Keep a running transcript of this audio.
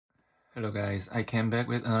Hello guys, I came back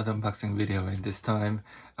with another unboxing video, and this time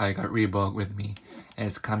I got Reebok with me, and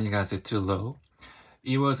it's Kamikaze2 Low.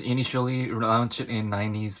 It was initially launched in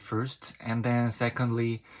 90s first, and then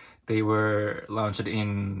secondly they were launched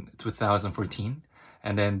in 2014,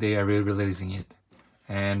 and then they are re-releasing it.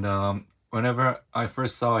 And whenever I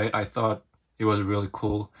first saw it, I thought it was really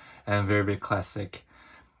cool and very, very classic,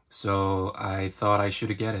 so I thought I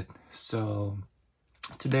should get it. So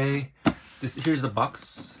today, here's the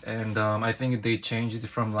box, and I think they changed it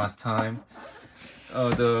from last time.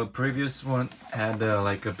 The previous one had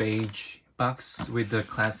like a beige box with the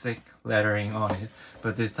classic lettering on it,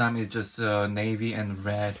 but this time it's just navy and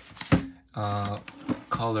red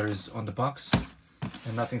colors on the box,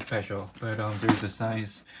 and nothing special. But there's the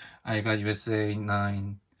size. I got USA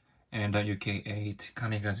 9 and UK 8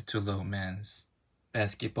 Kamikaze2 Low men's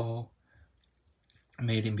basketball,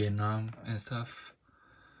 made in Vietnam and stuff.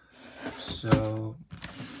 So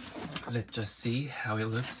let's just see how it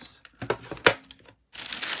looks.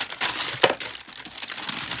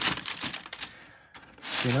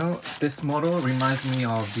 You know, this model reminds me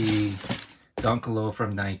of the Dunk Low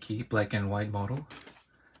from Nike, black and white model.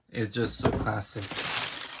 It's just so classic.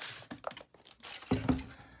 And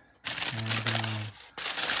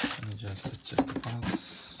let me just adjust the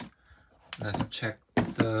box. Let's check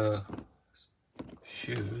the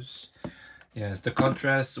shoes. Yes, the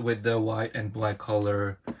contrast with the white and black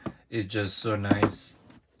color is just so nice,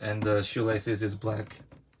 and the shoelaces is black.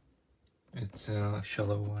 It's a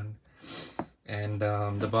shallow one, and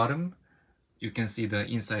the bottom, you can see the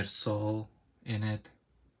inside sole in it,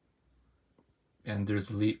 and there's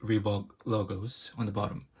Reebok logos on the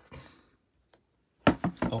bottom.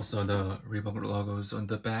 Also the Reebok logos on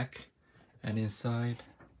the back and inside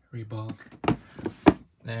Reebok,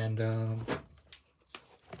 and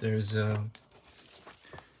there's a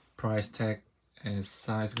price tag and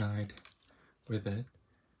size guide with it.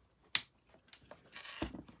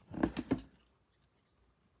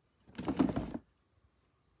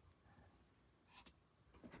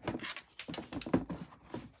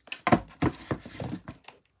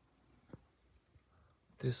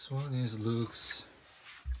 This one looks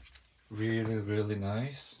really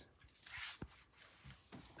nice.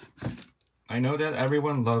 I know that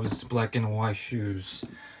everyone loves black and white shoes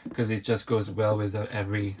because it just goes well with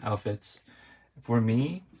every outfit. For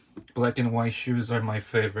me, black and white shoes are my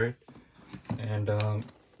favorite, and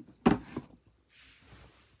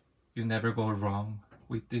you never go wrong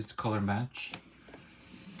with this color match.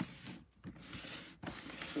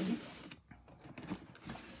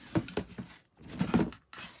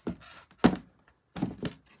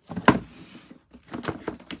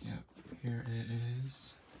 Yep, here it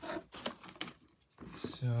is.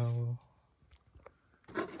 So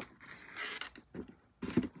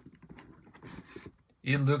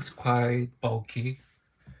it looks quite bulky,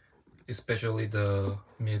 especially the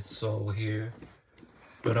midsole here,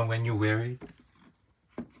 but when you wear it,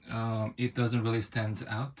 it doesn't really stand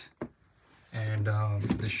out. And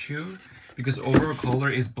the shoe, because overall color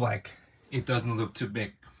is black, it doesn't look too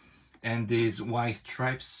big, and these white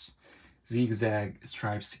stripes, zigzag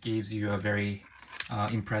stripes, gives you a very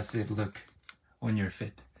impressive look on your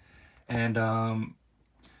fit. And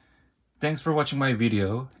thanks for watching my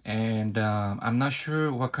video, and I'm not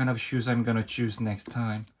sure what kind of shoes I'm gonna choose next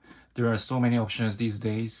time. There are so many options these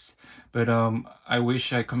days, but I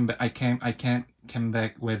wish I can't come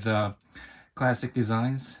back with classic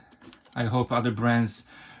designs. I hope other brands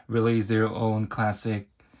release their own classic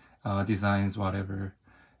designs, whatever.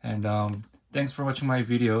 And thanks for watching my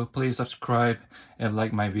video. Please subscribe and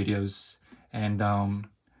like my videos, and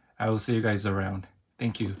I will see you guys around.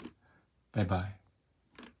 Thank you. Bye bye.